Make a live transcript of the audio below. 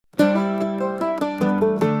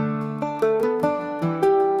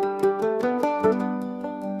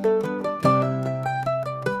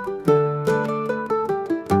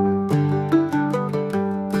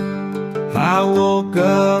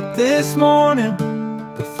up this morning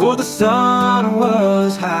before the sun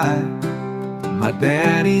was high. My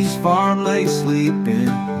daddy's farm lay sleeping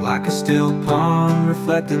like a still pond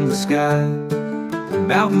reflecting the sky. The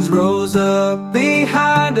mountains rose up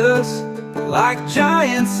behind us like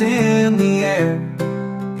giants in the air,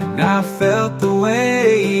 and I felt the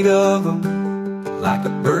weight of them like a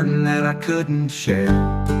burden that I couldn't share.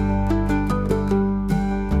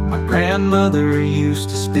 My grandmother used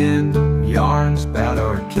to spin yarns about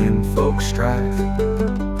our kinfolk strife,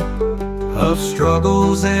 of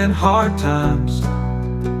struggles and hard times,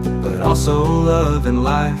 but also love and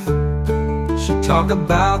life. She'd talk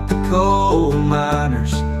about the coal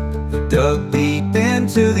miners who dug deep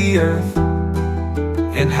into the earth,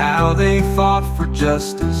 and how they fought for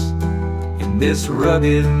justice in this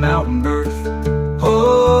rugged mountain birth.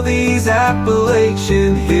 Oh, these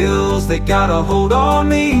Appalachian hills, they got a hold on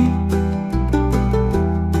me,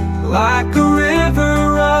 like a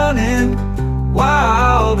river running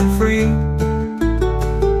wild and free.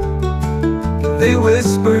 They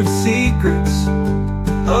whispered secrets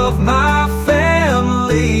of my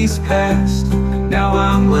family's past, and now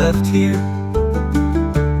I'm left here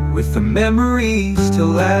with the memories to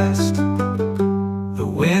last. The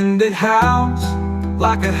wind, it howls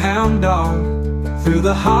like a hound dog through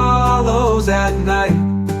the hollows at night.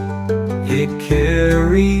 It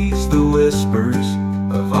carries the whispers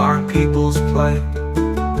of our people's plight.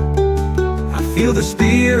 I feel the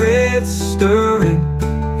spirits stirring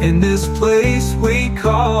in this place we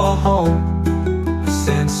call home, a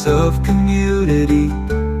sense of community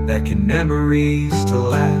that can memories to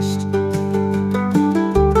last.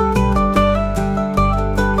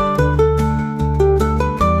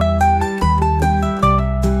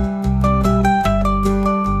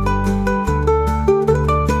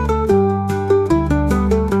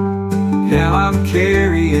 Now I'm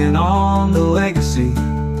carrying on the legacy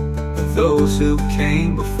of those who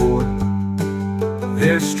came before.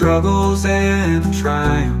 Their struggles and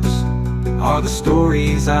triumphs are the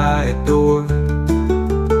stories I adore.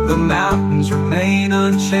 The mountains remain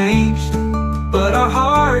unchanged, but our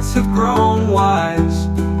hearts have grown wise,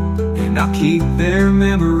 and I'll keep their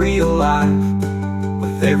memory alive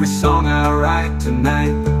with every song I write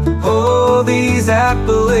tonight. Oh, these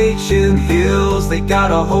Appalachian hills, they got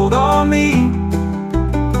a hold on me,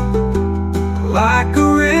 like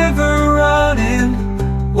a river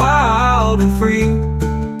running wild and free.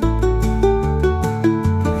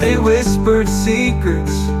 They whispered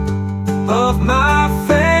secrets of my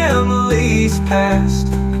family's past,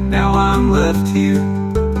 and now I'm left here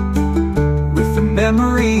with the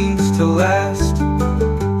memories to last.